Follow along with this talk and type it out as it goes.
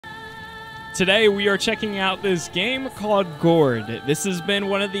Today we are checking out this game called Gord. This has been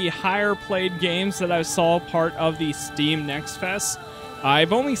one of the higher played games that I saw part of the Steam Next Fest.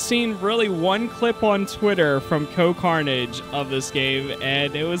 I've only seen really one clip on Twitter from Co-Carnage of this game,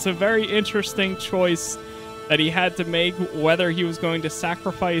 and it was a very interesting choice that he had to make, whether he was going to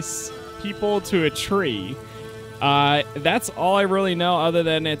sacrifice people to a tree. That's all I really know, other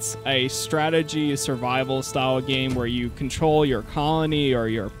than it's a strategy survival style game where you control your colony or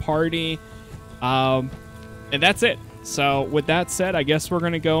your party. And that's it. So with that said, I guess we're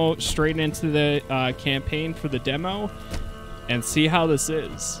going to go straight into the campaign for the demo and see how this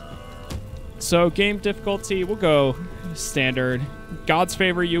is. So game difficulty, we'll go standard. Gods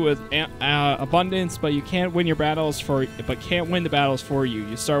favor you with abundance, but you can't win the battles for you.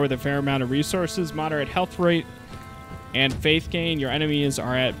 You start with a fair amount of resources, moderate health rate, and faith gain. Your enemies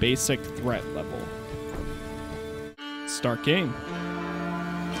are at basic threat level. Start game.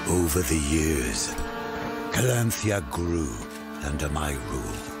 Over the years, Calanthia grew under my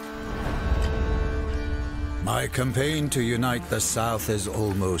rule. My campaign to unite the South is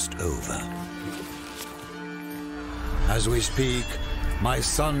almost over. As we speak, my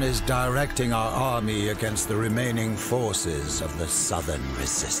son is directing our army against the remaining forces of the Southern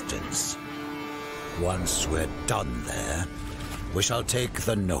Resistance. Once we're done there, we shall take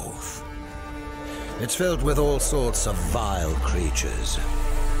the North. It's filled with all sorts of vile creatures,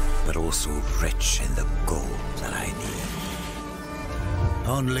 but also rich in the gold that I need.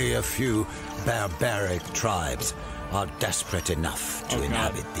 Only a few barbaric tribes are desperate enough to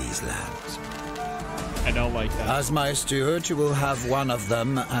inhabit these lands. I don't like that. As my steward, you will have one of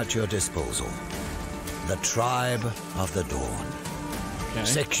them at your disposal. The Tribe of the Dawn. Okay.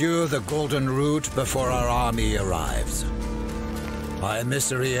 Secure the Golden Route before our army arrives. My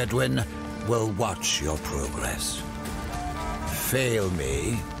emissary Edwin will watch your progress. Fail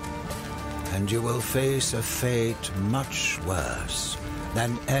me, and you will face a fate much worse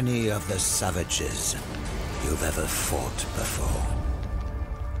than any of the savages you've ever fought before.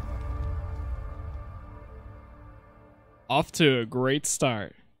 Off to a great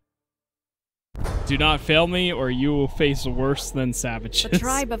start. Do not fail me, or you will face worse than savages. The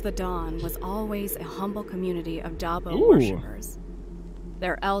Tribe of the Dawn was always a humble community of Dabo worshippers.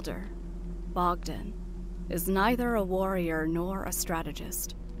 Their elder, Bogdan, is neither a warrior nor a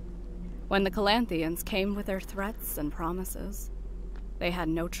strategist. When the Calanthians came with their threats and promises, they had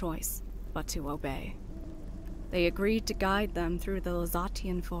no choice but to obey. They agreed to guide them through the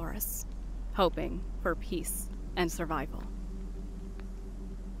Lozatian forests, hoping for peace and survival.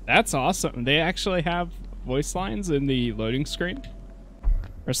 That's awesome. They actually have voice lines in the loading screen.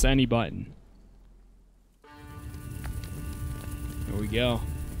 Press any button. Here we go.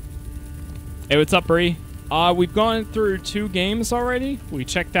 Hey, what's up, Bree? We've gone through 2 games already. We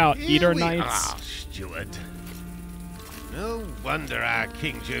checked out Eater Knights. Steward. No wonder our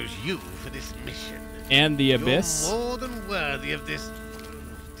king chose you for this mission. And the Abyss. You're more than worthy of this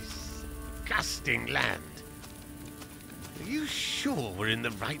disgusting land. Are you sure we're in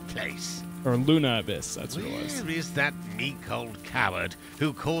the right place? Or Luna Abyss, that's what it was. Where is that meek old coward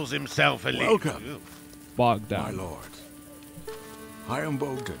who calls himself a leader? Welcome, Bogdan. my lord. I am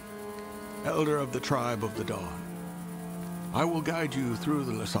Bogdan, elder of the Tribe of the Dawn. I will guide you through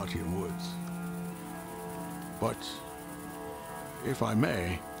the Losatian woods. But, if I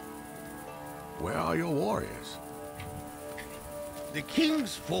may, where are your warriors? The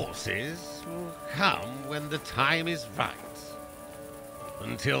king's forces will come when the time is right.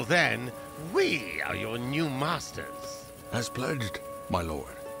 Until then, we are your new masters. As pledged, my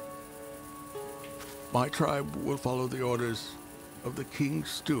lord. My tribe will follow the orders of the king's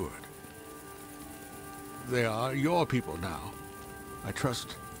steward. They are your people now. I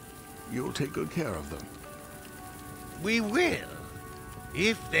trust you'll take good care of them. We will,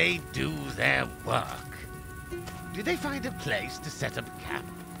 if they do their work. Did they find a place to set up camp?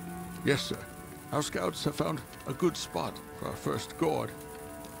 Yes, sir. Our scouts have found a good spot for our first Gord.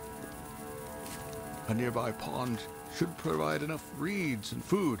 A nearby pond should provide enough reeds and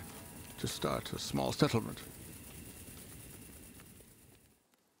food to start a small settlement.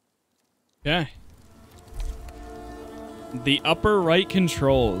 Okay. The upper right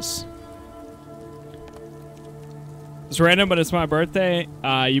controls. It's random, but it's my birthday.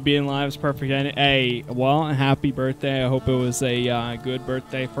 You being live is perfect. Hey, well, happy birthday. I hope it was a good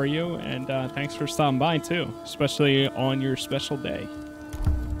birthday for you. And thanks for stopping by, too. Especially on your special day.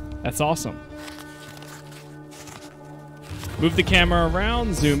 That's awesome. Move the camera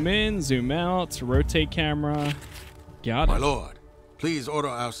around. Zoom in, zoom out. Rotate camera. Got it. My lord, please order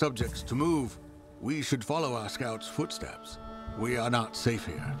our subjects to move. We should follow our scouts' footsteps. We are not safe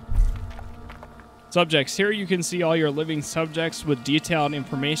here. Subjects. Here you can see all your living subjects with detailed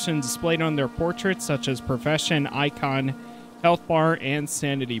information displayed on their portraits, such as profession, icon, health bar, and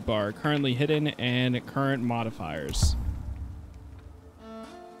sanity bar, currently hidden, and current modifiers.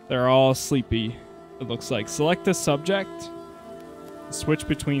 They're all sleepy, it looks like. Select a subject. Switch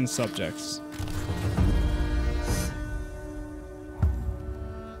between subjects.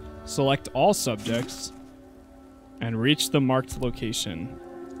 Select all subjects and reach the marked location.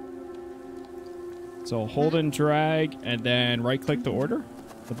 So hold and drag and then right click the order,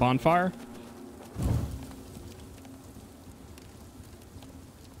 the bonfire.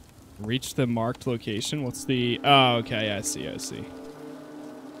 Reach the marked location. What's the... Oh, okay, I see.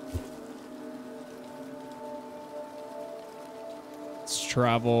 Let's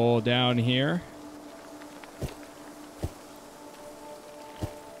travel down here.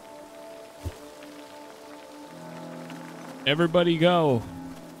 Everybody go.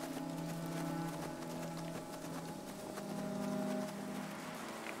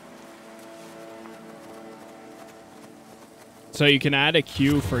 So you can add a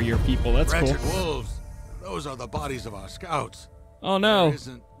queue for your people. That's cool. Wretched wolves. Those are the bodies of our scouts. Oh no. There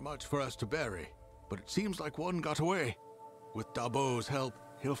isn't much for us to bury, but it seems like one got away. With Dabo's help,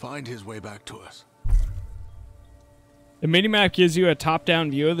 he'll find his way back to us. The minimap gives you a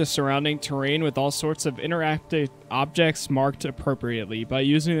top-down view of the surrounding terrain with all sorts of interactive objects marked appropriately. By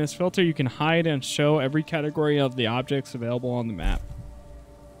using this filter, you can hide and show every category of the objects available on the map.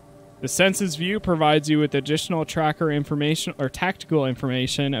 The Census view provides you with additional tracker information or tactical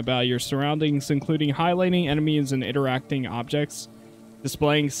information about your surroundings, including highlighting enemies and interacting objects,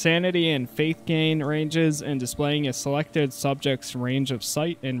 displaying sanity and faith gain ranges, and displaying a selected subject's range of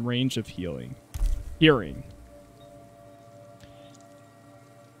sight and range of hearing.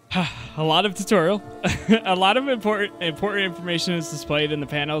 A lot of tutorial. A lot of important information is displayed in the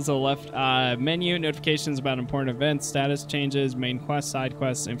panels. The left menu, notifications about important events, status changes, main quest, side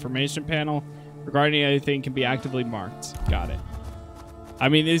quests, information panel. Regarding anything can be actively marked. Got it. I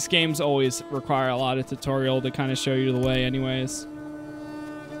mean, these games always require a lot of tutorial to kind of show you the way anyways.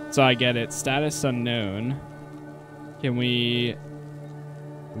 So I get it. Status unknown. Can we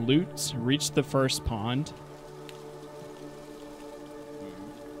loot? Reach the first pond.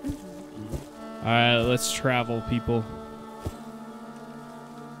 Alright, let's travel, people.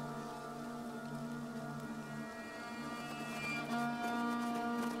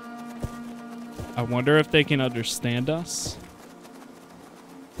 I wonder if they can understand us.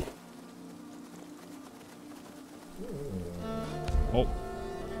 Oh.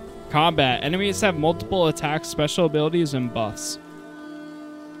 Combat. Enemies have multiple attacks, special abilities, and buffs.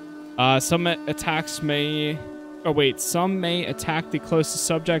 Some attacks may... Oh, wait. Some may attack the closest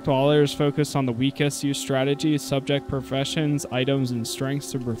subject while others focus on the weakest. Use strategies, subject professions, items, and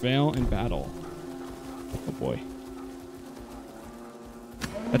strengths to prevail in battle. Oh, boy.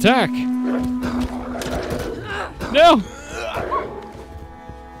 Attack! No!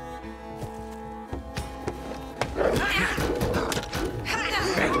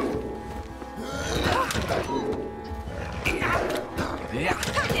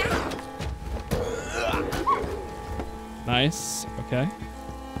 Nice. Okay.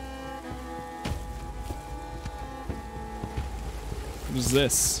 What is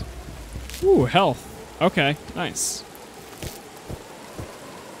this? Ooh, health. Okay, nice.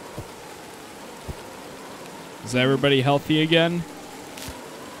 Is everybody healthy again?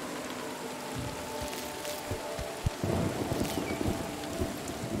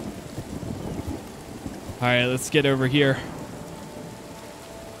 All right, let's get over here.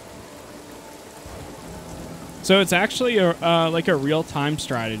 So it's actually like a real-time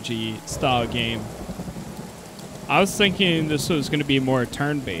strategy style game. I was thinking this was going to be more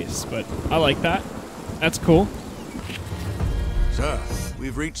turn-based, but I like that. That's cool. Sir,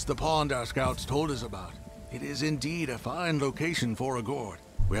 we've reached the pond our scouts told us about. It is indeed a fine location for a Gord.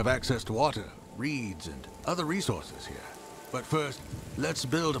 We have access to water, reeds, and other resources here. But first, let's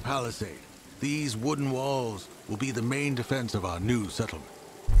build a palisade. These wooden walls will be the main defense of our new settlement.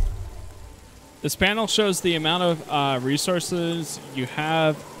 This panel shows the amount of resources you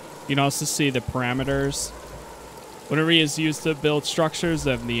have. You can also see the parameters. Whenever is used to build structures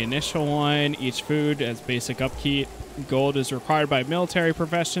of the initial one, each food has basic upkeep. Gold is required by military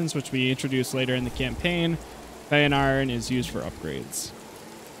professions, which we introduce later in the campaign. Iron iron is used for upgrades.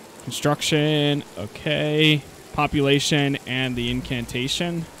 Construction, okay. Population and the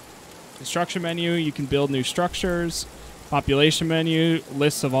incantation. Construction menu, you can build new structures. Population menu,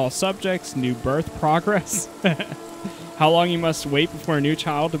 lists of all subjects, new birth progress. How long you must wait before a new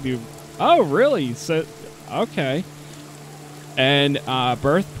child to be... Oh, really? So, okay. And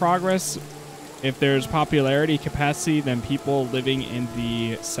birth progress If there's popularity capacity, then people living in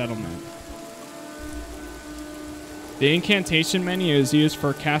the settlement. The incantation menu is used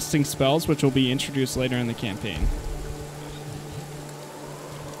for casting spells, which will be introduced later in the campaign.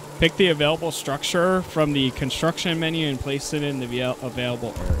 Pick the available structure from the construction menu and place it in the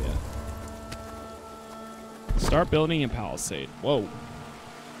available area. Start building a palisade. Whoa.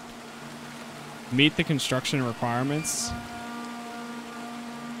 Meet the construction requirements.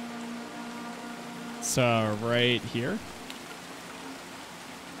 So, right here.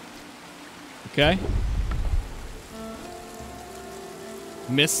 Okay.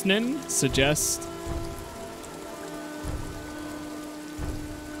 Misnin suggests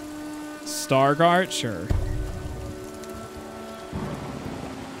Stargard, sure.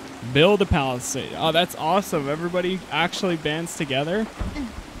 Build a palisade. Oh, that's awesome. Everybody actually bands together.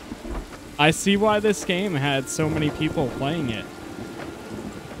 I see why this game had so many people playing it.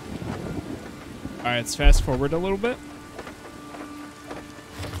 All right, let's fast forward a little bit.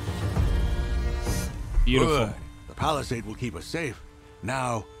 Beautiful. Good. The palisade will keep us safe.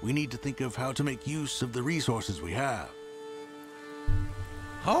 Now, we need to think of how to make use of the resources we have.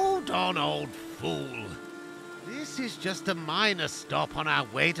 Hold on, old fool. This is just a minor stop on our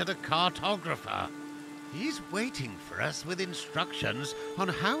way to the cartographer. He's waiting for us with instructions on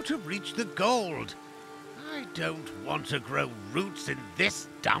how to reach the gold. I don't want to grow roots in this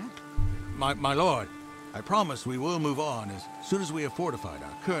dump. My lord, I promise we will move on as soon as we have fortified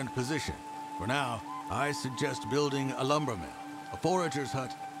our current position. For now, I suggest building a lumber mill, a forager's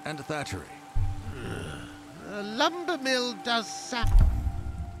hut, and a thatchery. A lumber mill does sound...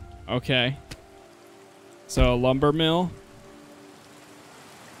 Okay. So, a lumber mill.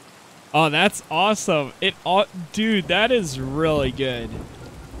 Oh, that's awesome. Dude, that is really good.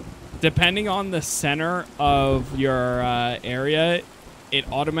 Depending on the center of your area,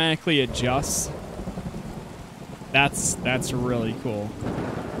 it automatically adjusts. That's really cool.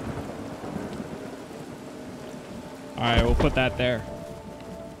 All right, we'll put that there.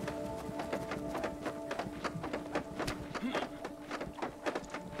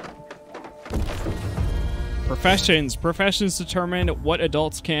 Professions determine what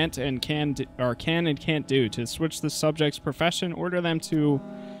adults can't and can and can't do. To switch the subject's profession, order them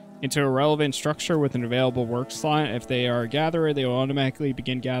into a relevant structure with an available work slot. If they are a gatherer, they will automatically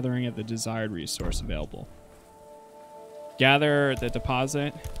begin gathering at the desired resource available. Gather the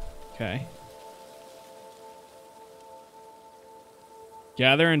deposit. Okay.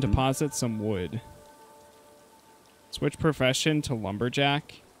 Gather and deposit some wood. Switch profession to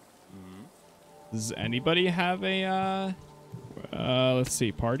lumberjack. Does anybody have a, let's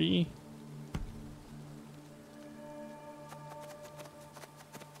see, party?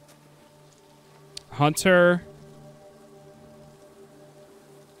 Hunter.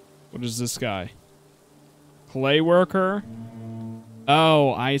 What is this guy? Clay worker.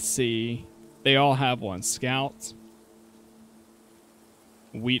 Oh, I see. They all have one. Scout.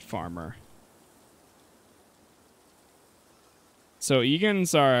 Wheat farmer. So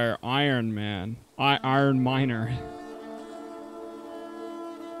Egan's our Iron Man. Iron Miner.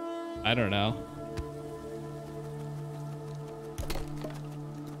 I don't know.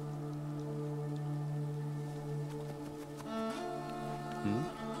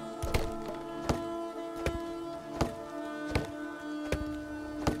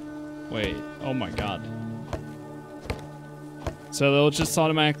 Wait. Oh my god. So they'll just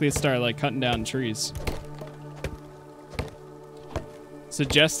automatically start like cutting down trees.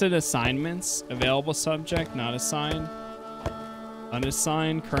 Suggested assignments. Available subject, not assigned.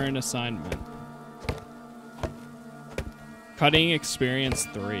 Unassigned, current assignment. Cutting experience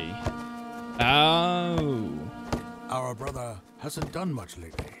 3. Oh. Our brother hasn't done much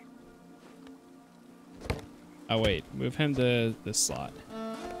lately. Oh wait, move him to this slot.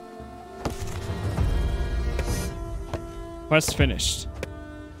 Quest finished.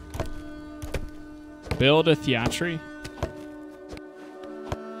 Build a theatry.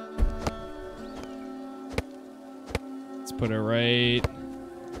 Put it right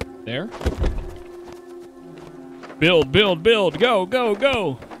there. Build, build, build. Go, go,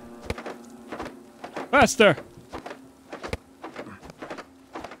 go. Faster.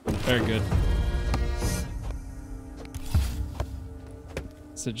 Very good.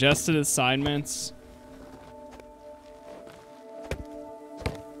 Suggested assignments.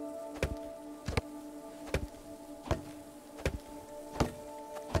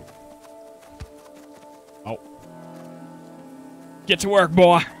 Get to work,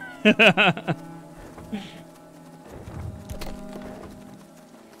 boy.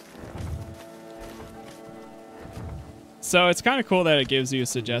 So it's kind of cool that it gives you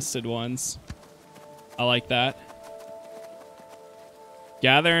suggested ones. I like that.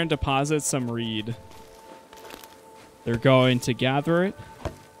 Gather and deposit some reed. They're going to gather it.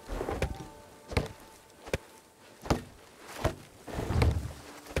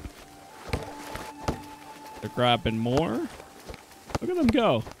 They're grabbing more. Look at them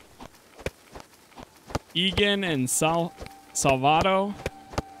go. Egan and Salvato.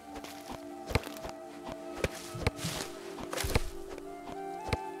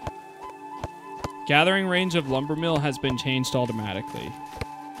 Gathering range of lumber mill has been changed automatically.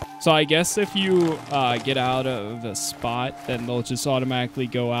 So I guess if you get out of a spot, then they'll just automatically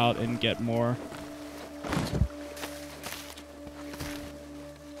go out and get more.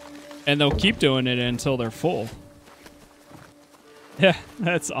 And they'll keep doing it until they're full. Yeah,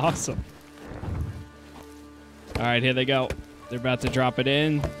 that's awesome. All right, here they go. They're about to drop it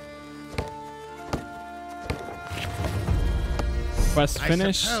in. Quest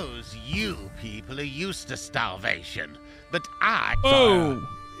finished. I suppose you people are used to starvation, but I... Oh!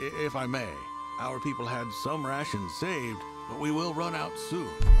 If I may, our people had some rations saved, but we will run out soon.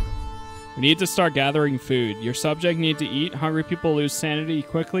 We need to start gathering food. Your subject need to eat. Hungry people lose sanity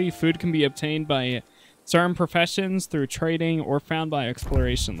quickly. Food can be obtained by certain professions through trading or found by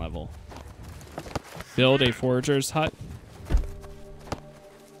exploration level. Build a forager's hut.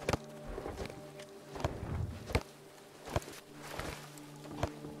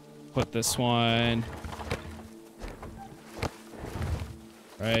 Put this one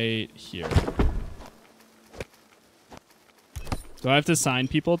right here. Do I have to sign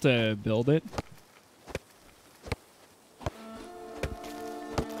people to build it?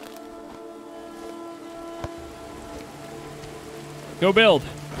 Go build.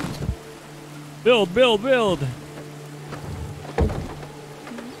 Build, build, build.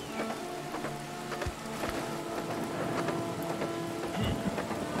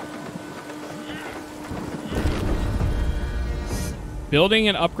 Building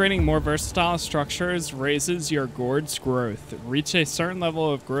and upgrading more versatile structures raises your Gord's growth. Reach a certain level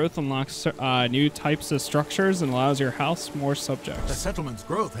of growth unlocks new types of structures and allows your house more subjects. The settlement's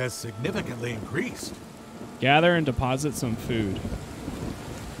growth has significantly increased. Gather and deposit some food.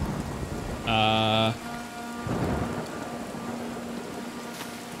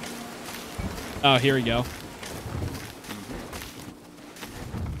 Oh, here we go.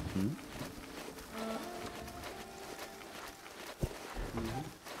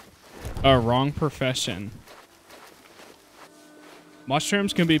 Oh, wrong profession.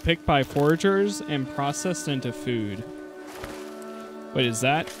 Mushrooms can be picked by foragers and processed into food. Wait, is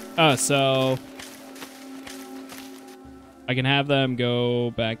that? Oh, so I can have them go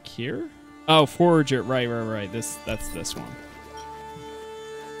back here? Oh, forager. Right. That's this one.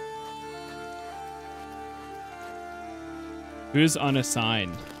 Who's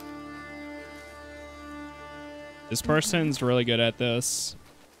unassigned? This person's really good at this.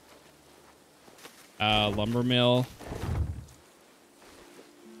 Lumber mill.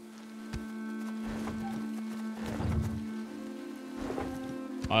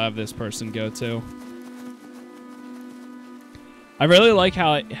 I'll have this person go to. I really like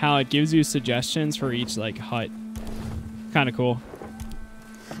how it gives you suggestions for each like hut. Kind of cool.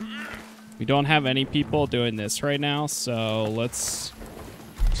 We don't have any people doing this right now, so let's...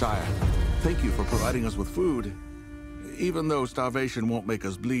 Sire, thank you for providing us with food. Even though starvation won't make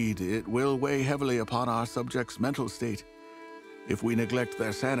us bleed, it will weigh heavily upon our subjects' mental state. If we neglect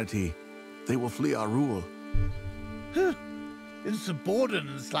their sanity, they will flee our rule.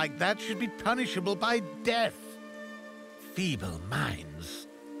 Insubordinance like that should be punishable by death. Feeble minds.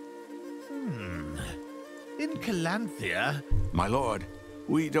 In Calanthea... My lord,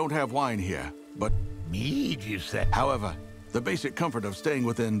 we don't have wine here, but... Mead, you said? However, the basic comfort of staying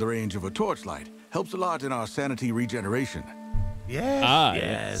within the range of a torchlight helps a lot in our sanity regeneration. Yes,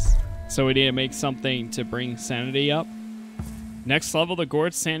 yes. So we need to make something to bring sanity up. Next level, the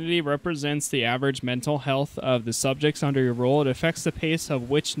Gord sanity represents the average mental health of the subjects under your rule. It affects the pace of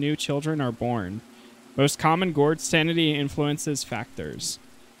which new children are born. Most common Gord sanity influences factors.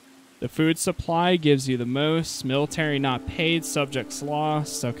 The food supply gives you the most. Military not paid. Subjects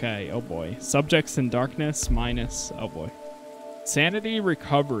lost. Okay, oh boy. Subjects in darkness minus. Oh boy. Sanity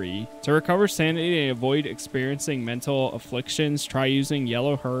recovery. To recover sanity and avoid experiencing mental afflictions, try using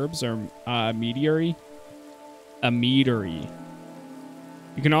yellow herbs or meteory. A meteory.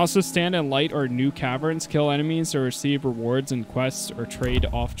 You can also stand in light or new caverns, kill enemies, or receive rewards in quests or trade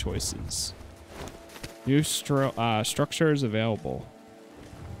off choices. New structures available.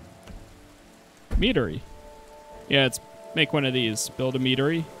 Meteory. Yeah, let's make one of these. Build a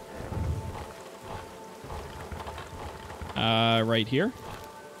meteory. Right here.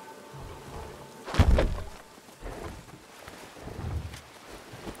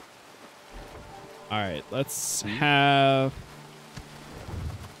 All right, let's have...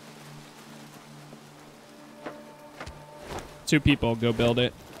 two people go build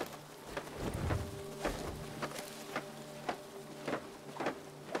it.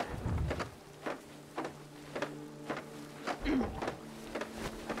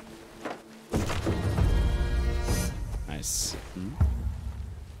 Nice.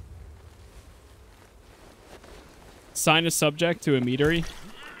 Assign a subject to a meadery.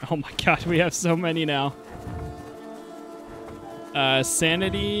 Oh my god, we have so many now.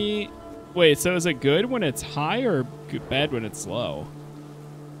 Sanity. Wait, so is it good when it's high or bad when it's low?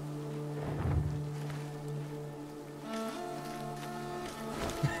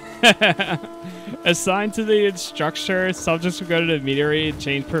 Assigned to the instructor, subjects will go to the meadery,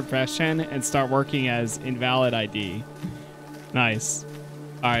 change profession, and start working as invalid ID. Nice.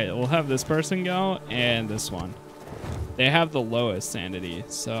 Alright, we'll have this person go, and this one. They have the lowest sanity,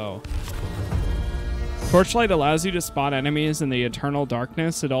 so... Torchlight allows you to spot enemies in the eternal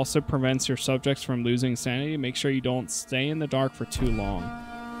darkness. It also prevents your subjects from losing sanity. Make sure you don't stay in the dark for too long.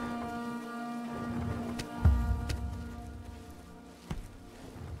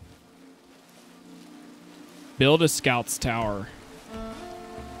 Build a scout's tower.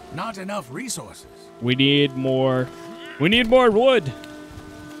 Not enough resources. We need more. We need more wood.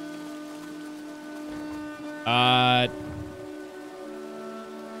 A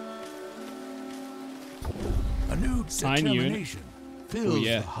new Sign determination fills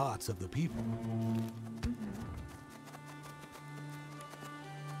the hearts of the people.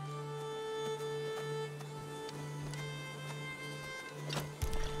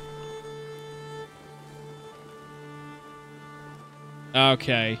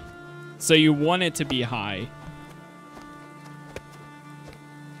 Okay. So you want it to be high.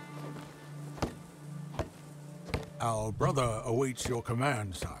 Our brother awaits your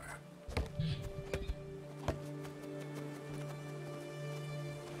command, sire.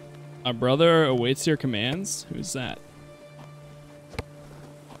 Our brother awaits your commands? Who's that?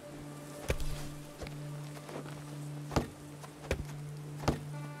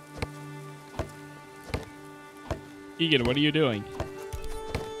 Egan, what are you doing?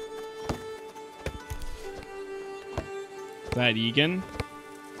 Is that Egan?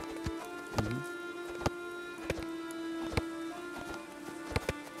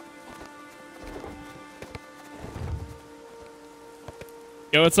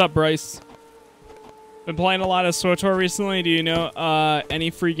 Yo, what's up, Bryce? Been playing a lot of SWTOR recently. Do you know any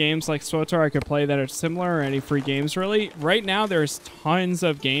free games like SWTOR I could play that are similar, or any free games really? Right now, there's tons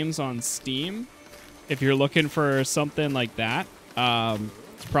of games on Steam. If you're looking for something like that,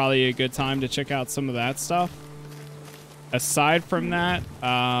 it's probably a good time to check out some of that stuff. Aside from that,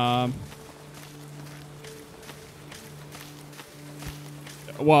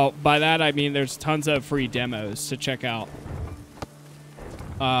 well, by that I mean there's tons of free demos to check out.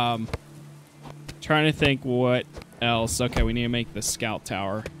 Trying to think what else. Okay, we need to make the scout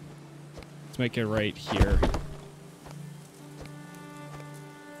tower. Let's make it right here.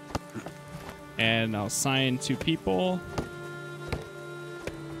 And I'll assign 2 people.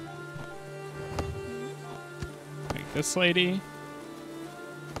 Make this lady.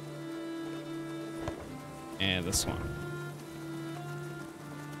 And this one.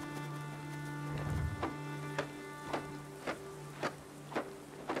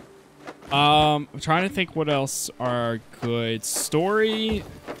 I'm trying to think what else are good. Story.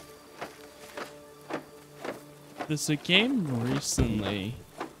 There's a game recently.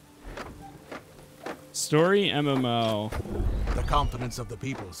 Story MMO. The confidence of the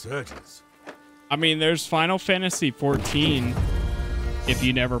people surges. I mean, there's Final Fantasy XIV, if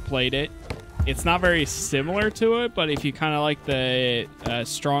you never played it. It's not very similar to it, but if you kind of like the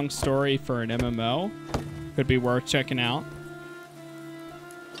strong story for an MMO, could be worth checking out.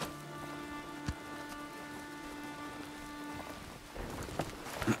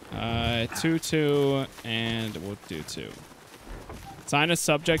 Two, and we'll do 2. Assign a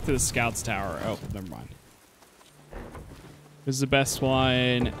subject to the scout's tower. Oh, never mind. This is the best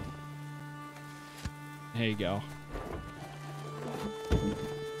one. There you go.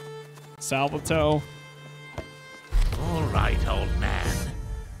 Salvato. All right, old man.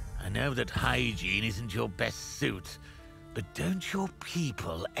 I know that hygiene isn't your best suit, but don't your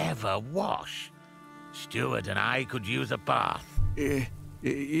people ever wash? Stuart and I could use a bath.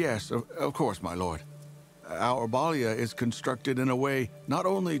 Yes, of course, my lord. Our balia is constructed in a way not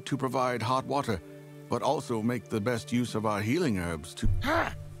only to provide hot water, but also make the best use of our healing herbs to...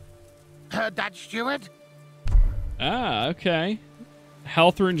 Heard that, Stuart? Ah, okay.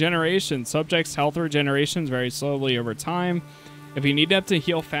 Health regeneration. Subjects' health regenerations very slowly over time. If you need them to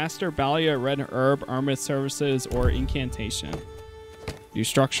heal faster, Balia, Red Herb, Armored Services, or Incantation. New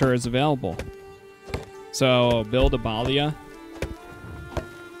structure is available. So build a Balia.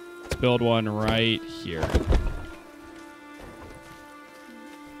 Let's build one right here.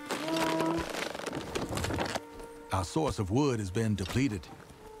 Our source of wood has been depleted.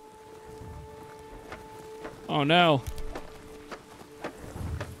 Oh no.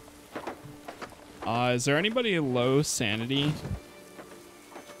 Is there anybody low sanity?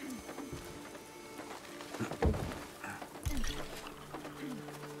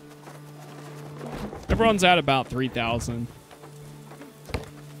 Everyone's at about 3,000.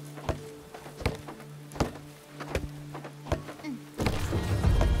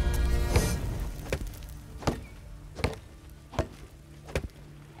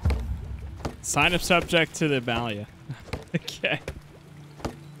 Sign up subject to the Balia. Okay.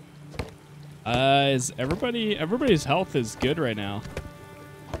 Is everybody's health is good right now.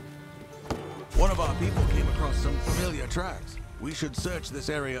 One of our people came across some familiar tracks. We should search this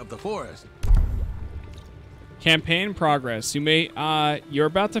area of the forest. Campaign progress. You're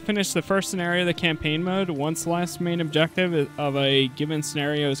about to finish the first scenario of the campaign mode. Once the last main objective of a given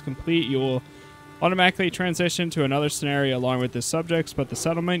scenario is complete, you will automatically transition to another scenario along with the subjects, but the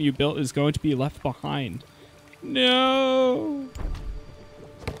settlement you built is going to be left behind. No.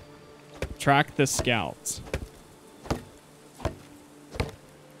 Track the scouts.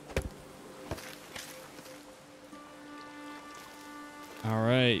 All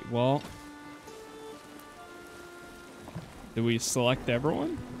right, well, do we select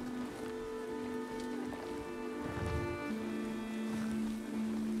everyone?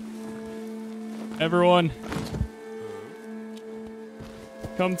 Everyone,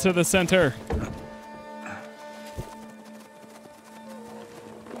 come to the center.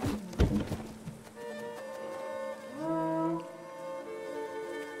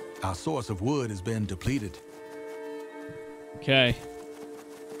 Our source of wood has been depleted. Okay.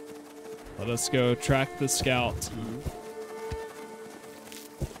 Let us go track the scout.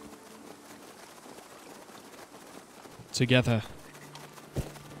 Together.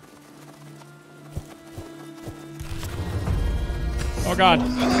 Oh god.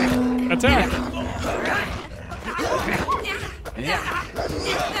 Attack!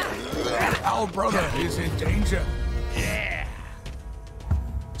 Our brother is in danger.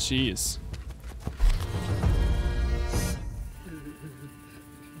 Jeez.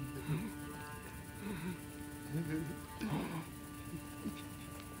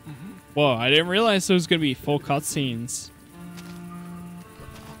 Whoa, I didn't realize there was going to be full cutscenes.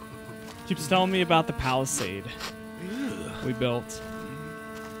 Keeps telling me about the palisade we built.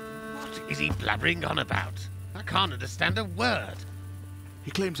 What is he blabbering on about? I can't understand a word.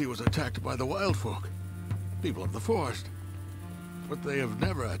 He claims he was attacked by the wild folk, people of the forest. But they have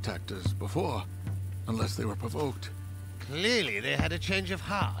never attacked us before, unless they were provoked. Clearly they had a change of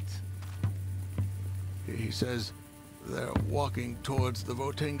heart. He says they're walking towards the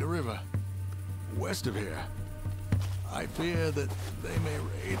Votenga River, west of here. I fear that they may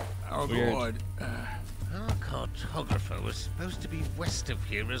raid our Gord. Our cartographer was supposed to be west of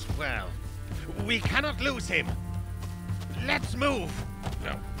here as well. We cannot lose him. Let's move.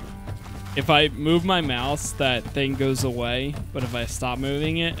 No. If I move my mouse, that thing goes away, but if I stop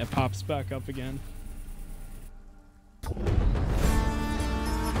moving it, it pops back up again.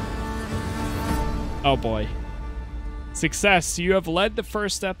 Oh boy. Success. You have led the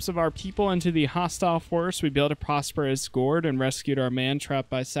first steps of our people into the hostile forest. We built a prosperous Gord and rescued our man trapped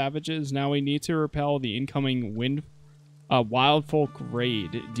by savages. Now we need to repel the incoming wild folk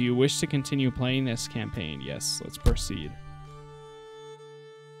raid. Do you wish to continue playing this campaign? Yes, let's proceed.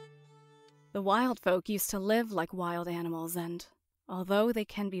 The wild folk used to live like wild animals, and although they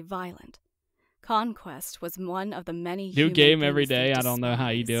can be violent, conquest was one of the many new game every day. I don't know how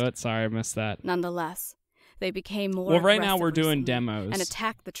you do it. Sorry, I missed that. Nonetheless, they became more well, right now we're aggressive doing recently demos and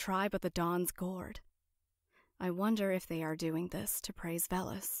attacked the tribe of the Dawn's Gord. I wonder if they are doing this to praise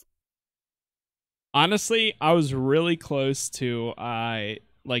Velis. Honestly, I was really close to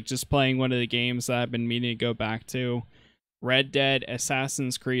like just playing one of the games that I've been meaning to go back to. Red Dead,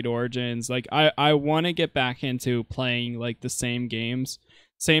 Assassin's Creed Origins. Like I want to get back into playing like the same games,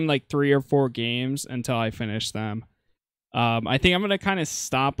 same like 3 or 4 games until I finish them. I think I'm gonna kind of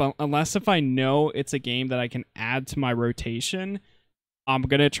stop unless if I know it's a game that I can add to my rotation. I'm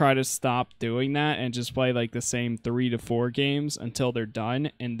gonna try to stop doing that and just play like the same 3 to 4 games until they're done,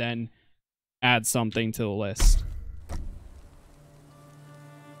 and then add something to the list.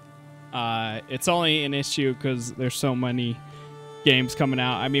 It's only an issue because there's so many games coming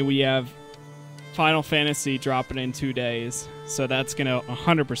out. I mean, we have Final Fantasy dropping in 2 days, so that's going to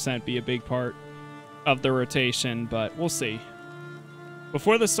 100% be a big part of the rotation, but we'll see.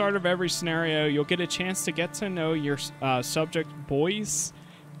 Before the start of every scenario, you'll get a chance to get to know your subject boys.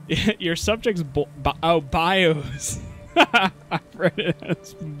 Your subject's bios. I've read it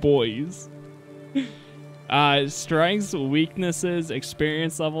as boys. Strengths, weaknesses,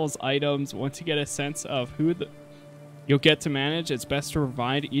 experience levels, items. Once you get a sense of who you'll get to manage, it's best to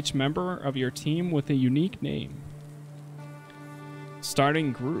provide each member of your team with a unique name.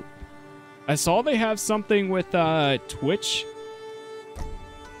 Starting group. I saw they have something with Twitch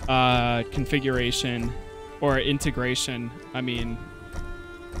configuration or integration. I mean,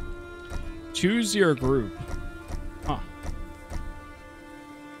 choose your group. Huh.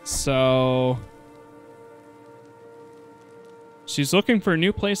 So she's looking for a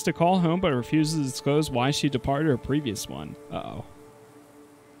new place to call home, but refuses to disclose why she departed her previous one. Uh-oh.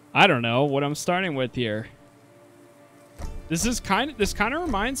 I don't know what I'm starting with here. This kind of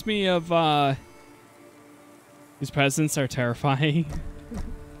reminds me of these peasants are terrifying.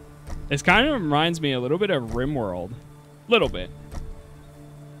 This kind of reminds me a little bit of RimWorld. Little bit.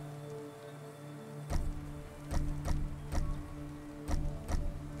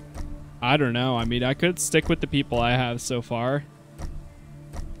 I don't know. I mean, I could stick with the people I have so far.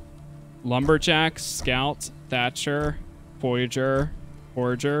 Lumberjack, Scout, Thatcher, Voyager,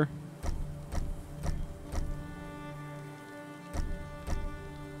 Forager.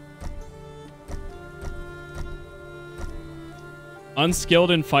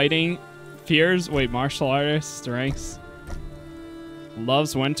 Unskilled in fighting, fears, martial artist, strengths.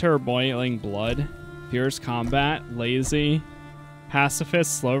 Loves winter, boiling blood. Fears combat, lazy.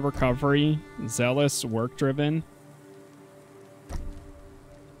 Pacifist, slow recovery. Zealous, work-driven.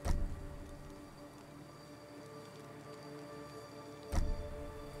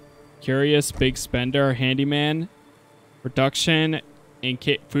 Curious, big spender, handyman. Production,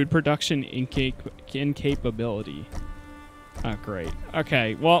 food production, incapability. Oh, great.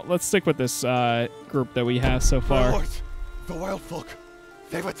 Okay, well, let's stick with this group that we have so far. My lords, the wild folk,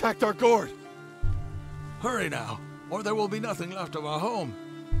 they've attacked our Gord. Hurry now, or there will be nothing left of our home.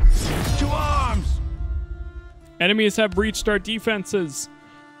 To arms! Enemies have breached our defenses.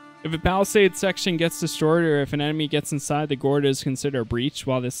 If a palisade section gets destroyed or if an enemy gets inside, the Gord is considered a breach.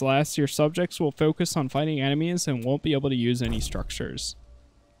 While this lasts, your subjects will focus on fighting enemies and won't be able to use any structures.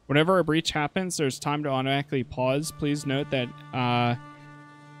 Whenever a breach happens, there's time to automatically pause. Please note that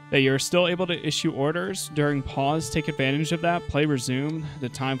you're still able to issue orders. During pause, take advantage of that. Play resume the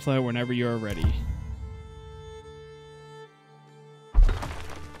time flow whenever you are ready.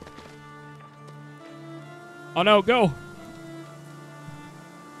 Oh no, go!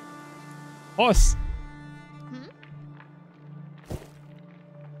 Horse!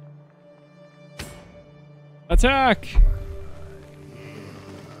 Attack!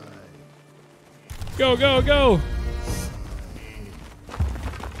 Go, go, go!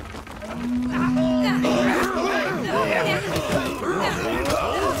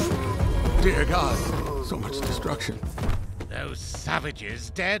 Dear God, so much destruction. Those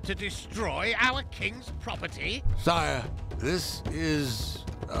savages dared to destroy our king's property? Sire, this is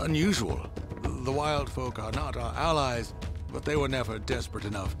unusual. The wild folk are not our allies, but they were never desperate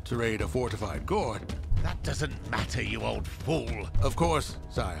enough to raid a fortified Gord. That doesn't matter, you old fool. Of course,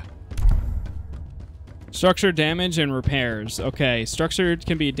 sire. Structure damage and repairs. Okay, structure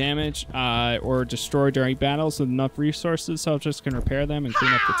can be damaged or destroyed during battles with enough resources. Subjects can repair them and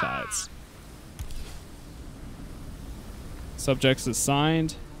clean up the tides. Subjects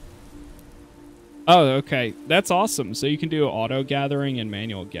assigned. Oh, okay. That's awesome. So you can do auto gathering and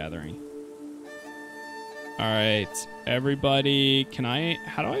manual gathering. All right, everybody.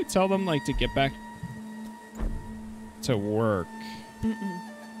 How do I tell them like to get back to work?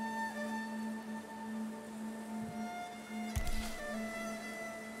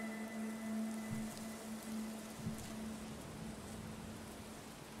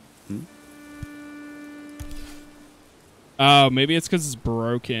 Oh, maybe it's because it's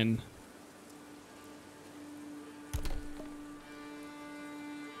broken.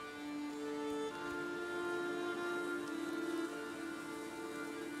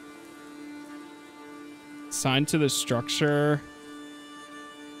 Assigned to the structure.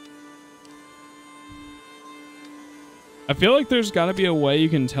 I feel like there's got to be a way you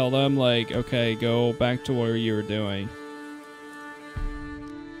can tell them, like, okay, go back to what you were doing.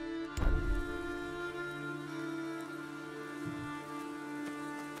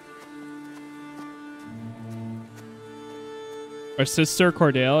 Our sister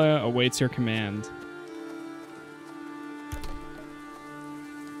Cordelia awaits your command.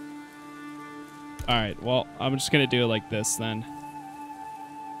 Alright, well, I'm just gonna do it like this then.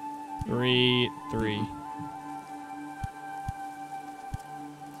 3, 3.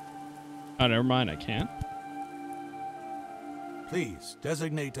 Oh, never mind, I can't. Please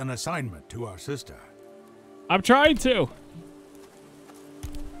designate an assignment to our sister. I'm trying to.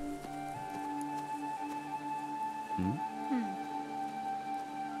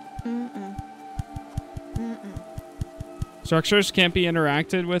 Structures can't be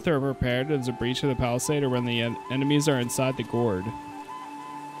interacted with or repaired as a breach of the palisade or when the enemies are inside the gourd.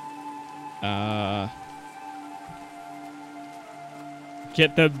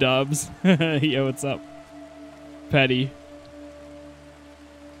 Get them dubs. Yo, what's up? Petty.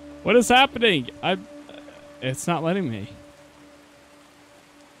 What is happening? It's not letting me.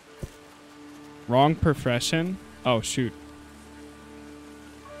 Wrong profession? Oh, shoot.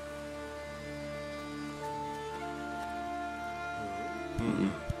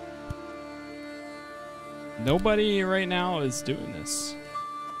 Nobody right now is doing this.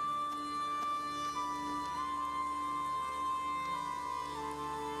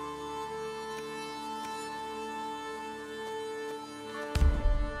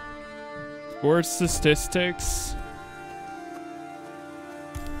 Or statistics.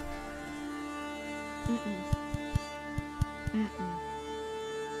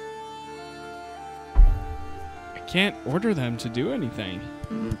 I can't order them to do anything.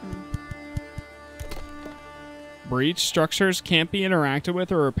 Breach structures can't be interacted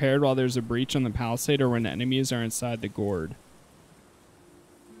with or repaired while there's a breach on the palisade or when enemies are inside the gourd.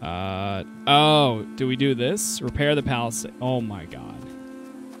 Oh, do we do this? Repair the palisade. Oh my god.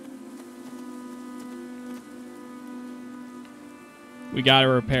 We gotta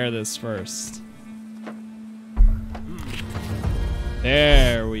repair this first.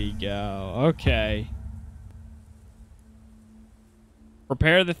 There we go. Okay.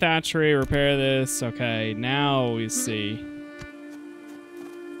 Repair the thatchery, repair this. Okay, now we see.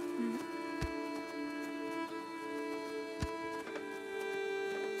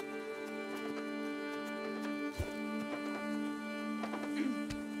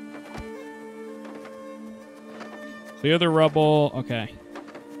 Clear the rubble. Okay.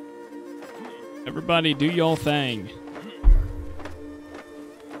 Everybody do your thing.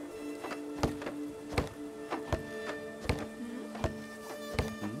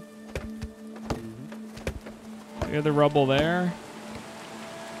 Clear the rubble there.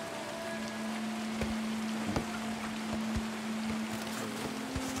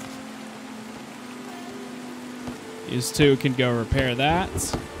 These two can go repair that.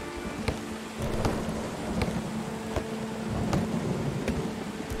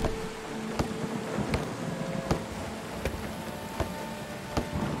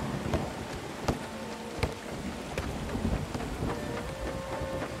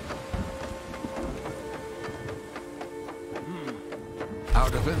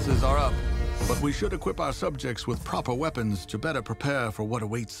 We should equip our subjects with proper weapons to better prepare for what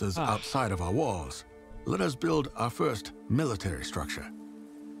awaits us outside of our walls. Let us build our first military structure.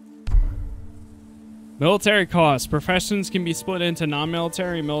 Military costs. Professions can be split into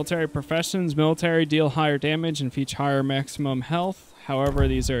non-military and military professions. Military deal higher damage and feature higher maximum health. However,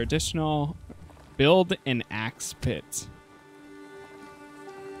 these are additional. Build an axe pit.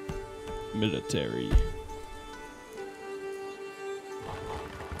 Military.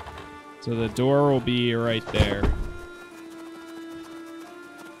 So the door will be right there.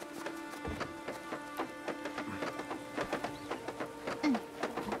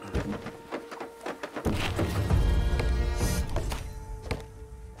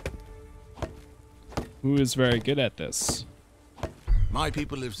 Who is very good at this? My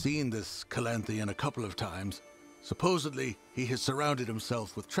people have seen this Calanthian a couple of times. Supposedly, he has surrounded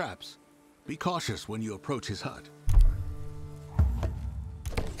himself with traps. Be cautious when you approach his hut.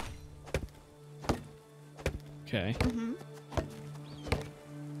 Okay.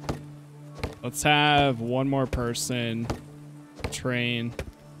 Let's have one more person train.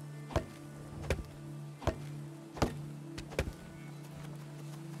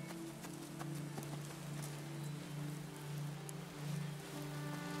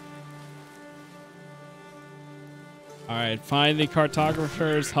 All right, find the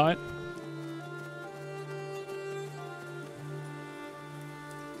cartographer's hut.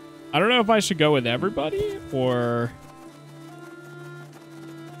 I don't know if I should go with everybody or...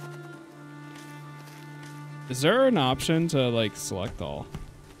 Is there an option to, like, select all?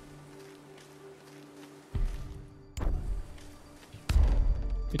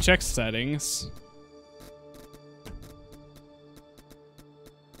 You check settings.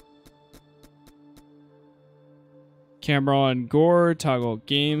 Camera on Gord, toggle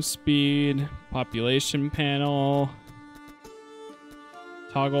game speed, population panel,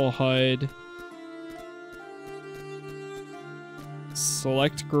 toggle HUD,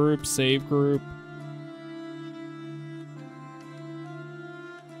 select group, save group.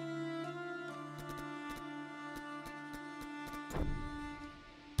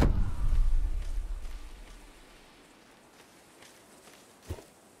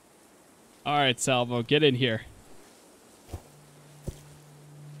 All right, Salvo, get in here.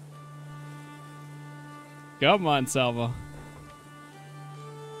 Come on, Salvo.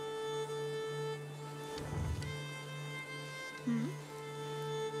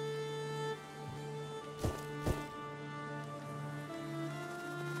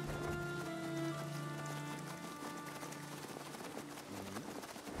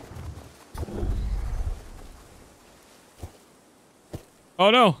 Oh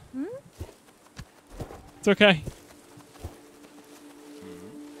no. It's okay.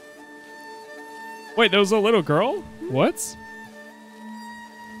 Wait, there was a little girl? What?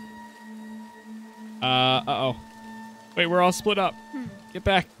 Uh-oh. Wait, we're all split up. Get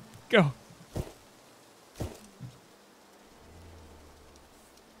back. Go.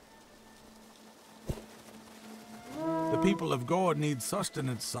 The people of Gord need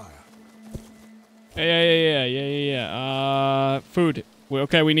sustenance, sire. Yeah. Food.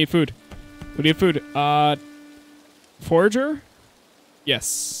 Okay, we need food. We need food. Forager?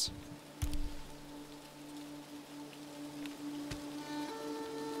 Yes.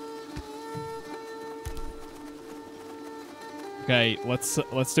 Okay,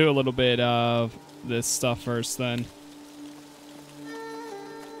 let's do a little bit of this stuff first then.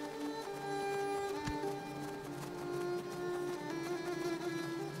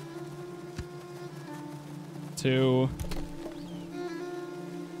 Two.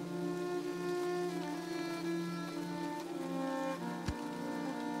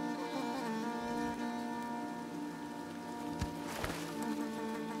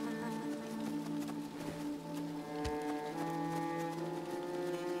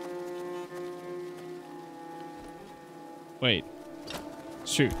 Wait.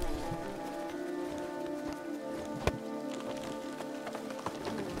 Shoot.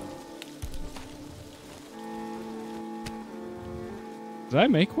 Did I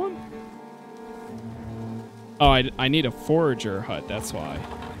make one? Oh, I need a forager hut, that's why.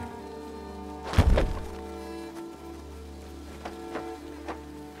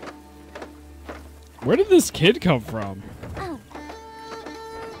 Where did this kid come from?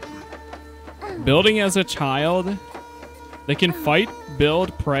 Building as a child. They can fight,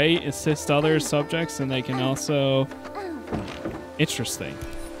 build, pray, assist other subjects, and they can also... Interesting.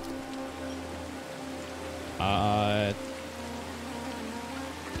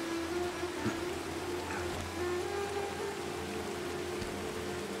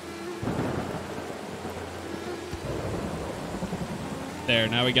 There,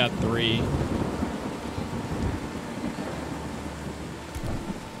 now we got 3.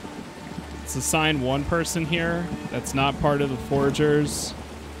 Let's assign one person here that's not part of the foragers.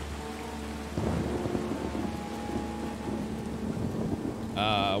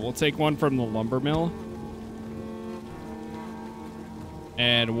 We'll take one from the lumber mill.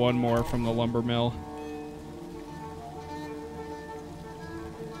 And one more from the lumber mill.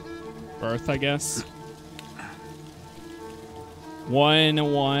 Birth, I guess. 1.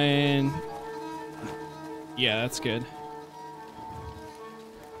 Yeah, that's good.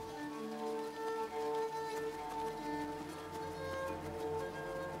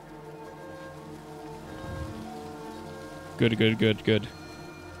 Good.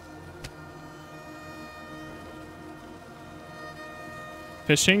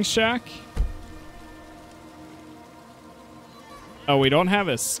 Fishing shack? Oh, we don't have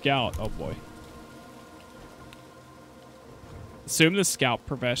a scout. Oh, boy. Assume the scout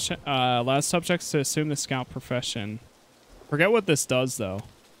profession. Allows subjects to assume the scout profession. Forget what this does, though.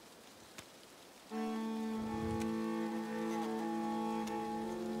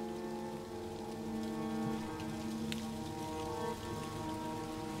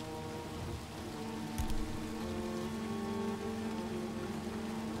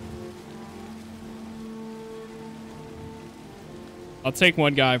 I'll take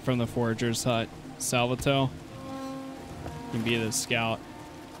one guy from the forager's hut. Salvatore. You can be the scout.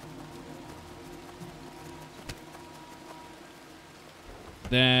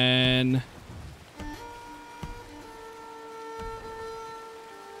 Then...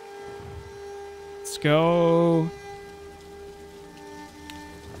 let's go...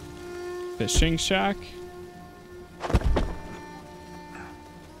 fishing shack.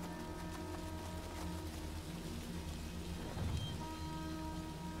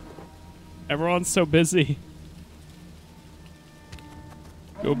 Everyone's so busy.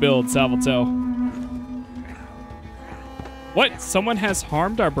 Go build, Salvatore. What? Someone has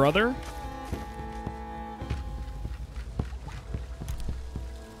harmed our brother?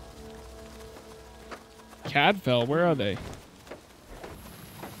 Cadfell, where are they?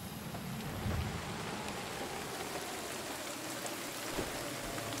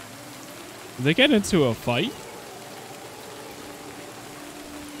 Did they get into a fight?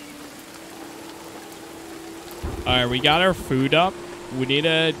 Alright, we got our food up. We need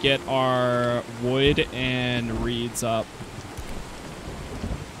to get our wood and reeds up.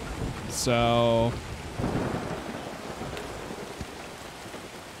 So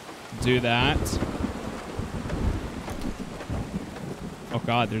do that. Oh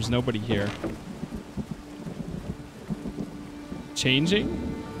god, there's nobody here.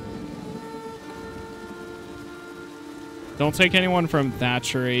 Changing? Don't take anyone from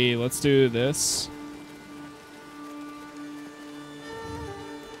Thatchery. Let's do this.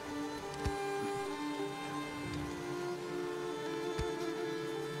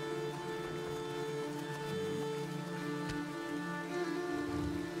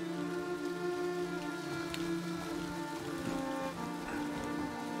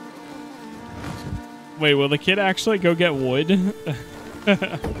 Wait, will the kid actually go get wood?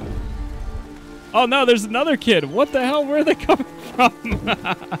 Oh no, there's another kid. What the hell? Where are they coming from?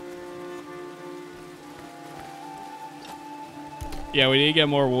 Yeah, we need to get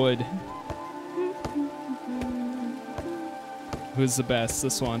more wood. Who's the best?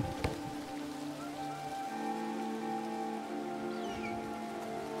 This one.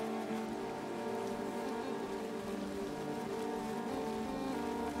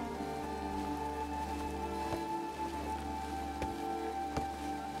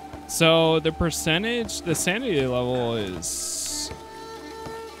 So the percentage, the sanity level is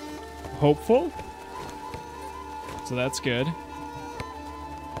hopeful. So that's good.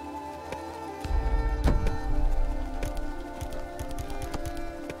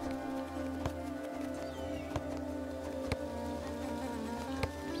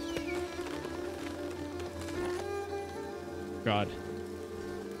 God.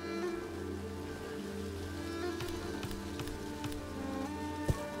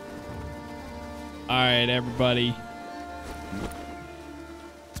 All right, everybody.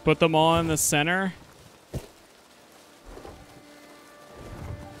 Let's put them all in the center.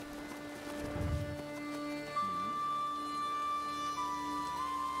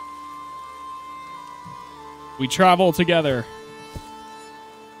 We travel together.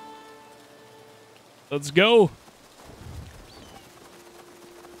 Let's go.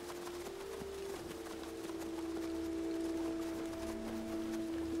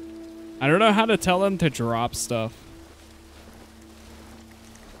 I don't know how to tell them to drop stuff.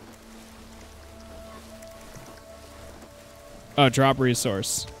 Oh, drop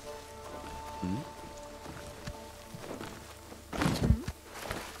resource.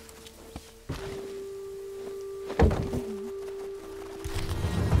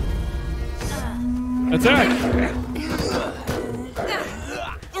 Attack!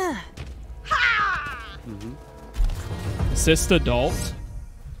 Assist adult.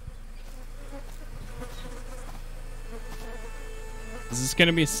 Is this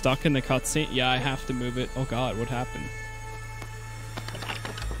gonna be stuck in the cutscene? Yeah, I have to move it. Oh god, what happened?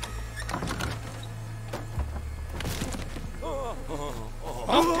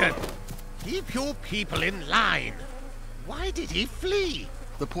 Bogdan, keep your people in line. Why did he flee?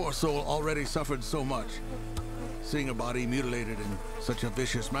 The poor soul already suffered so much. Seeing a body mutilated in such a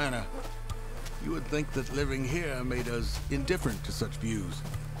vicious manner, you would think that living here made us indifferent to such views.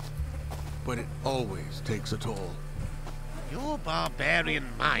 But it always takes a toll. Your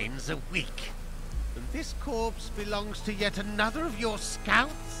barbarian minds are weak. And this corpse belongs to yet another of your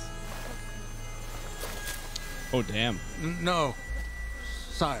scouts? Oh, damn. No,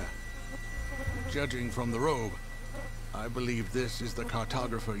 sire. Judging from the robe, I believe this is the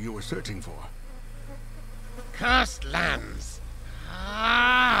cartographer you were searching for. Cursed lands.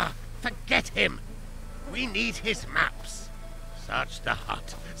 Ah, forget him. We need his maps. Search the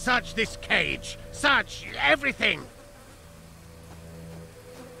hut. Search this cage. Search everything.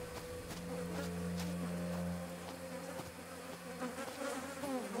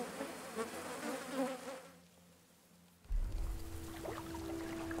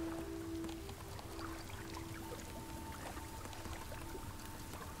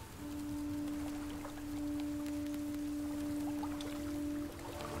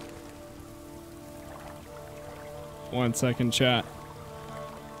 One second, chat.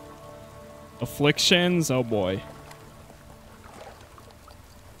 Afflictions? Oh boy.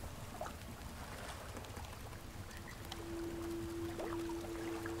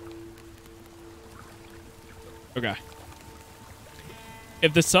 Okay.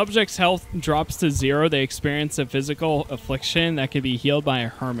 If the subject's health drops to 0, they experience a physical affliction that can be healed by a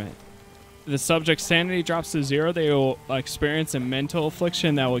hermit. If the subject's sanity drops to 0, they will experience a mental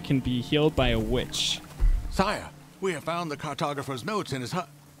affliction that can be healed by a witch. Sire, we have found the cartographer's notes in his hut.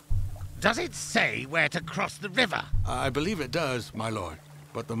 Does it say where to cross the river? I believe it does, my lord.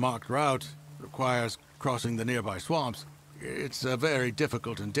 But the marked route requires crossing the nearby swamps. It's a very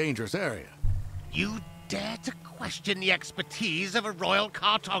difficult and dangerous area. You dare to question the expertise of a royal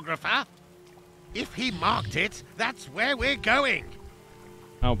cartographer? If he marked it, that's where we're going.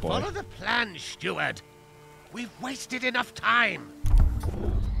 Oh boy. Follow the plan, steward. We've wasted enough time.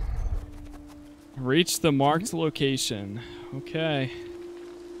 Reach the marked location. Okay.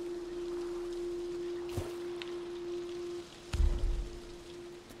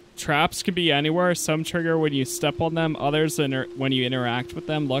 Traps can be anywhere. Some trigger when you step on them, others when you interact with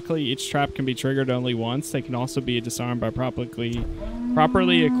them. Luckily, each trap can be triggered only once. They can also be disarmed by properly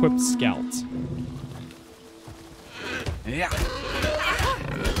equipped scouts. Yeah.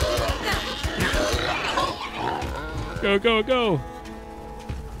 Go, go, go!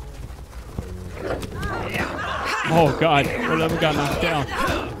 Oh god, one of them got knocked down.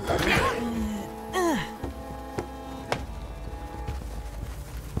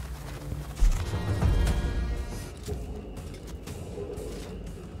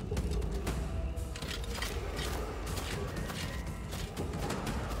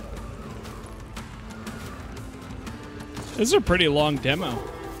 This is a pretty long demo.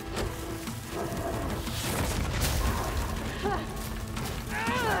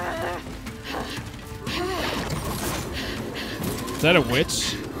 Is that a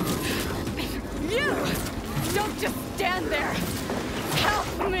witch? You! Don't just stand there!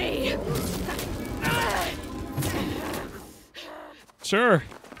 Help me! Sure.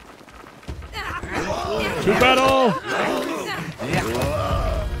 To battle!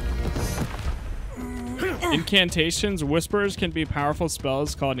 Incantations. Whispers can be powerful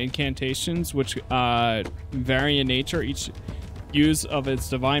spells called incantations, which vary in nature. Each use of its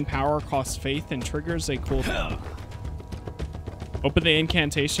divine power costs faith and triggers a cooldown. Open the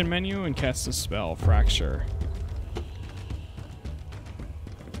incantation menu and cast the spell, Fracture.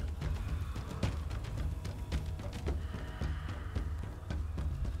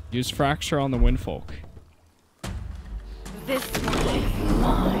 Use Fracture on the Windfolk. This one is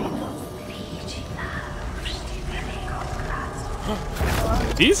mine.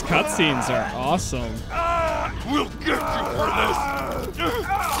 These cutscenes are awesome. We'll get you for this!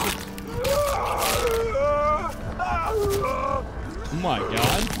 Oh my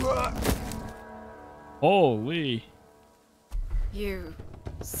god. Holy. You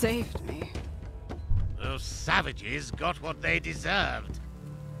saved me. Those savages got what they deserved.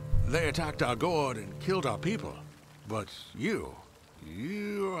 They attacked our Gord and killed our people. But you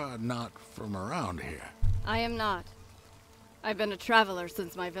are not from around here. I am not. I've been a traveler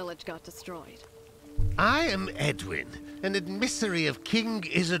since my village got destroyed. I am Edwin, an emissary of King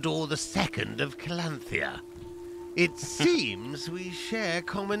Isidore II of Calanthea. It seems we share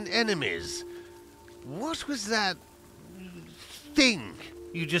common enemies. What was that thing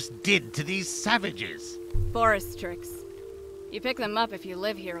you just did to these savages? Forest tricks. You pick them up if you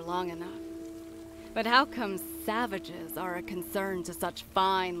live here long enough. But how come savages are a concern to such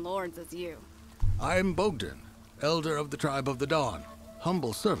fine lords as you? I'm Bogdan, elder of the tribe of the Dawn,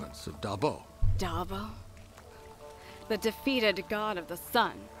 humble servants of Dabo. Dabo? The defeated god of the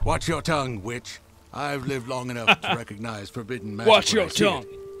sun. Watch your tongue, witch. I've lived long enough to recognize forbidden magic. Watch when your I see tongue.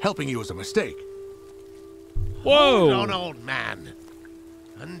 it. Helping you is a mistake. Whoa. Hold on, old man.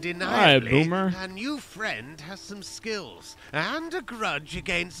 Undeniably, Boomer. our new friend has some skills and a grudge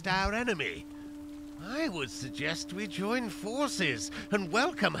against our enemy. I would suggest we join forces and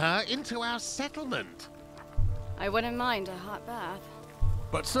welcome her into our settlement. I wouldn't mind a hot bath.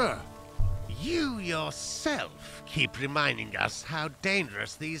 But sir, You yourself keep reminding us how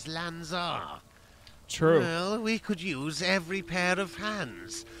dangerous these lands are. True. Well, we could use every pair of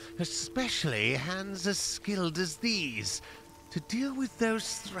hands, especially hands as skilled as these, to deal with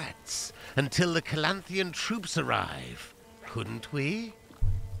those threats until the Calanthian troops arrive. Couldn't we?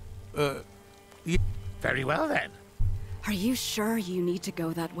 Very well then. Are you sure you need to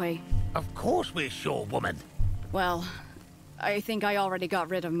go that way? Of course we're sure, woman. Well, I think I already got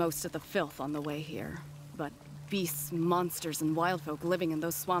rid of most of the filth on the way here. But beasts, monsters, and wildfolk living in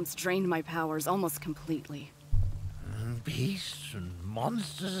those swamps drained my powers almost completely. Beasts and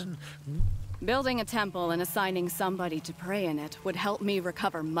monsters and... Building a temple and assigning somebody to pray in it would help me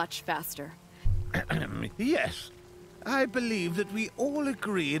recover much faster. Yes. I believe that we all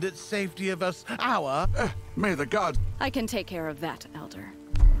agree that safety of us, May the gods... I can take care of that, Elder.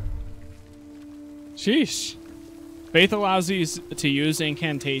 Sheesh. Faith allows you to use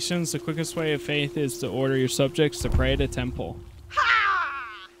incantations. The quickest way of faith is to order your subjects to pray at a temple. Ha!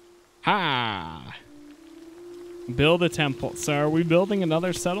 Ha! Build a temple. So are we building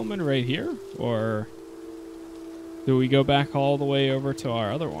another settlement right here? Or do we go back all the way over to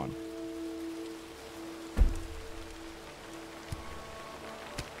our other one?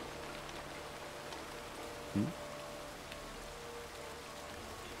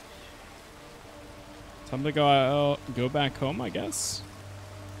 Time to go back home, I guess.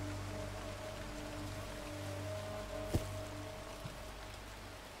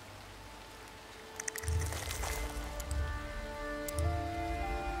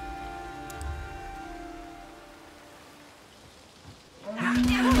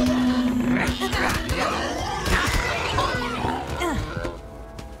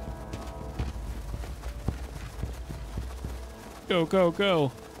 Go, go,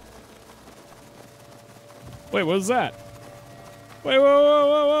 go. Wait, what was that? Wait, whoa, whoa,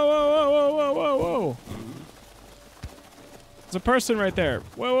 whoa, whoa, whoa, whoa, whoa, whoa, whoa. There's a person right there.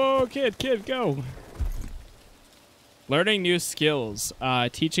 Whoa, whoa, whoa, kid, go. Learning new skills.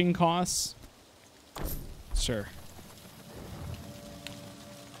 Teaching costs. Sure.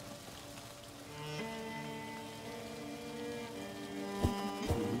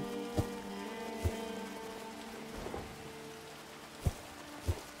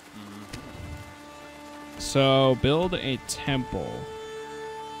 So, build a temple.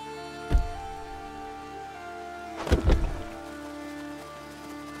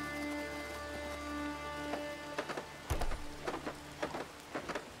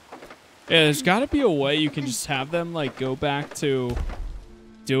 Yeah, there's got to be a way you can just have them, like, go back to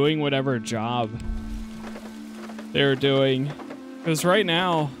doing whatever job they're doing. Because right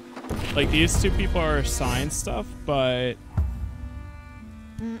now, like, these two people are assigned stuff, but...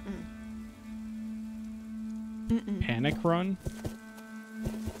 Panic run.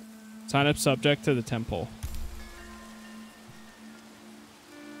 Sign up subject to the temple.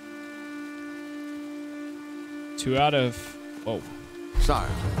 Two out of... Oh. Sire,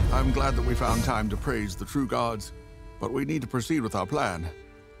 I'm glad that we found time to praise the true gods, but we need to proceed with our plan.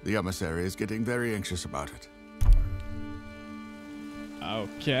 The emissary is getting very anxious about it.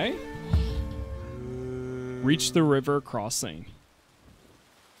 Okay. Reach the river crossing.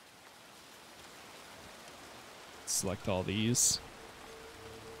 Select all these.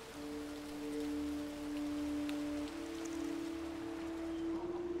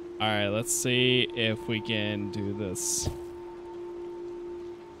 All right, let's see if we can do this.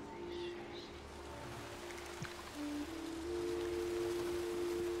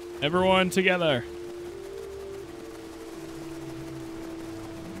 Everyone together.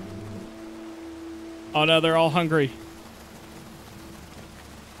 Oh no, they're all hungry.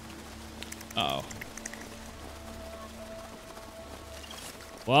 Uh-oh.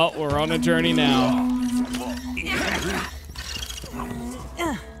 Well, we're on a journey now.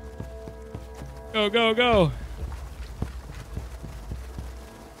 Go, go, go.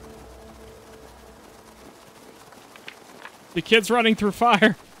 The kid's running through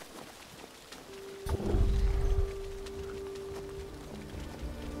fire.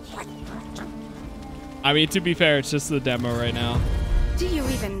 I mean, to be fair, it's just the demo right now. Do you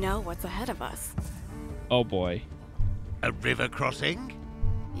even know what's ahead of us? Oh boy. A river crossing?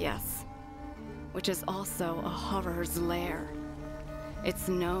 Yes. Which is also a horror's lair. It's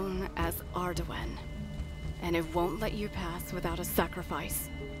known as Ardoen, and it won't let you pass without a sacrifice.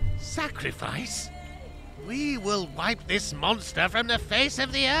 Sacrifice? We will wipe this monster from the face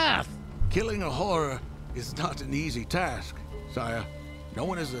of the earth. Killing a horror is not an easy task, sire. No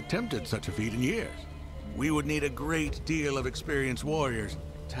one has attempted such a feat in years. We would need a great deal of experienced warriors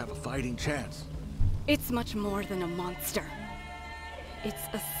to have a fighting chance. It's much more than a monster. It's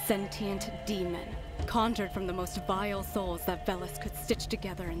a sentient demon, conjured from the most vile souls that Veles could stitch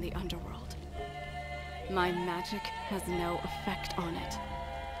together in the underworld. My magic has no effect on it.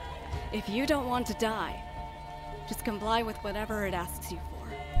 If you don't want to die, just comply with whatever it asks you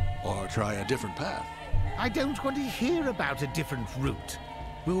for. Or try a different path. I don't want to hear about a different route.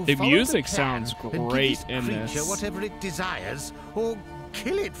 We'll The follow music plan sounds and give great in creature this. whatever it desires, or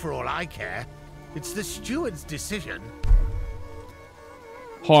kill it for all I care. It's the steward's decision.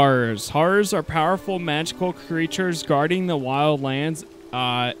 Horrors. Horrors are powerful magical creatures guarding the wild lands.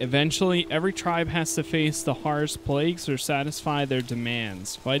 Eventually, every tribe has to face the horror's plagues or satisfy their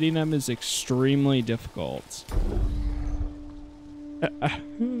demands. Fighting them is extremely difficult.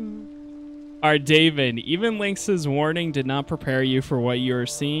 David, even Lynx's warning did not prepare you for what you are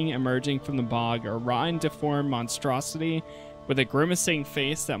seeing emerging from the bog, a rotten, deformed monstrosity with a grimacing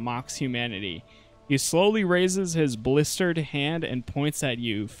face that mocks humanity. He slowly raises his blistered hand and points at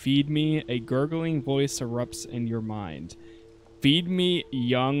you. Feed me, a gurgling voice erupts in your mind. Feed me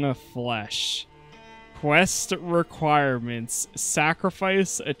young flesh. Quest requirements.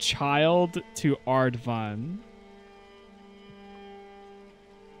 Sacrifice a child to Ardvan.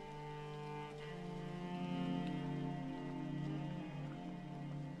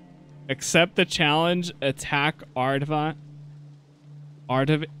 Accept the challenge. Attack Ardvan.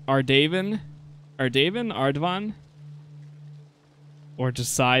 Ardvan? Or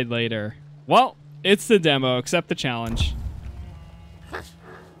decide later. Well, it's the demo. Accept the challenge.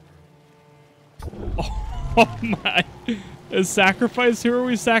 Oh my. A sacrifice? Who are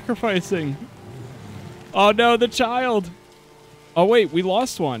we sacrificing? Oh no, the child. Oh wait, we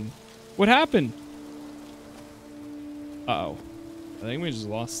lost one. What happened? Uh-oh. I think we just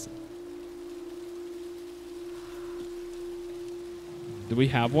lost. Do we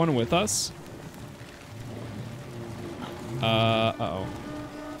have one with us? Uh-oh.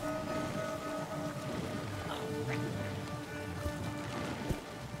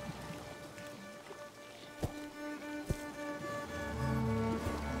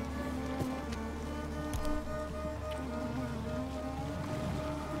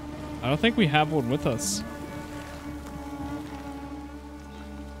 I don't think we have one with us.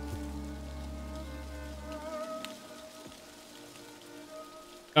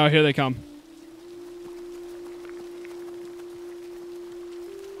 Oh, here they come.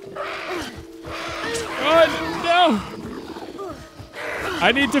 Oh, no!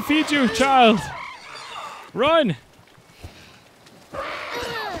 I need to feed you, child. Run!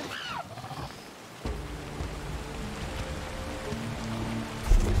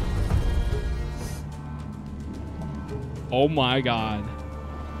 Oh my God.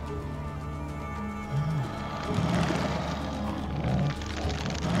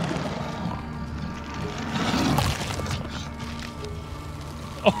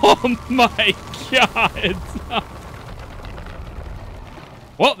 Oh my God.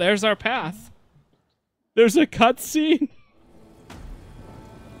 Well, there's our path. There's a cutscene.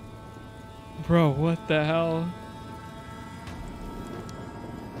 Bro, what the hell?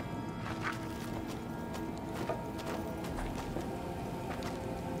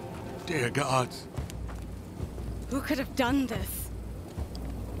 Dear gods. Who could have done this?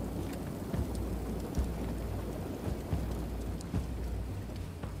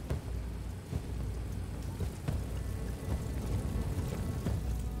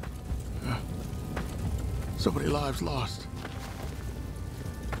 So many lives lost.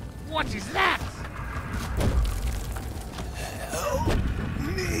 What is that? Help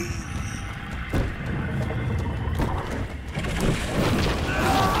me.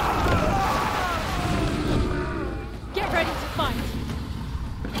 Get ready to fight.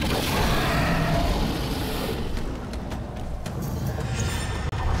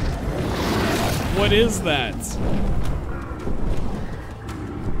 What is that?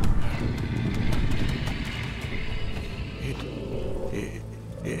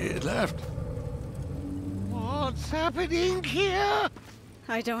 It left. What's happening here?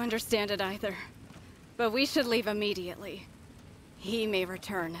 I don't understand it either. But we should leave immediately. He may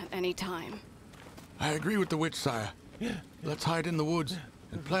return at any time. I agree with the witch, sire. Let's hide in the woods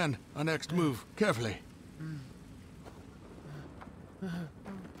and plan our next move carefully.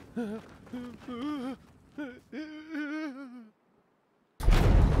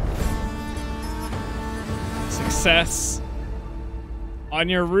 Success. On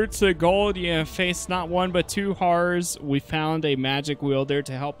your route to gold, you have faced not one but two horrors. We found a magic wielder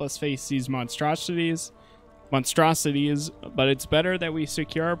to help us face these monstrosities, but it's better that we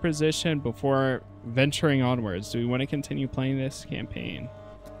secure our position before venturing onwards. Do we want to continue playing this campaign?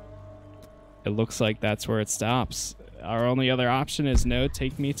 It looks like that's where it stops. Our only other option is no,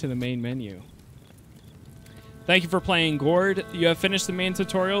 take me to the main menu. Thank you for playing, Gord. You have finished the main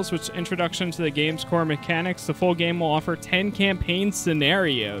tutorials, which introduction to the game's core mechanics. The full game will offer 10 campaign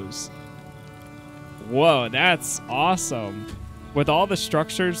scenarios. Whoa, that's awesome. With all the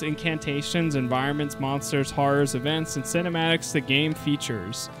structures, incantations, environments, monsters, horrors, events, and cinematics the game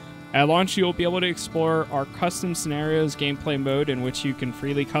features. At launch, you will be able to explore our custom scenarios gameplay mode in which you can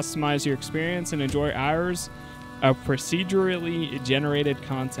freely customize your experience and enjoy hours of procedurally generated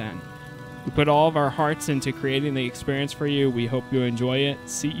content. We put all of our hearts into creating the experience for you. We hope you enjoy it.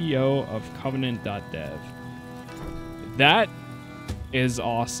 CEO of Covenant.dev. That is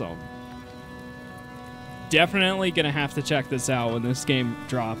awesome. Definitely gonna have to check this out when this game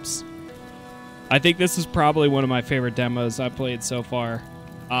drops. I think this is probably one of my favorite demos I've played so far.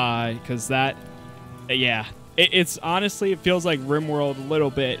 Because that, yeah. It's honestly, it feels like RimWorld a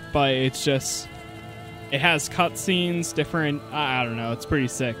little bit, but it's just, it has cutscenes, different, I don't know, it's pretty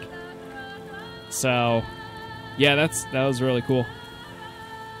sick. So, yeah, that was really cool.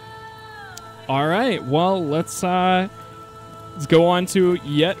 All right, well, let's go on to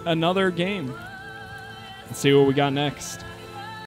yet another game. Let's see what we got next.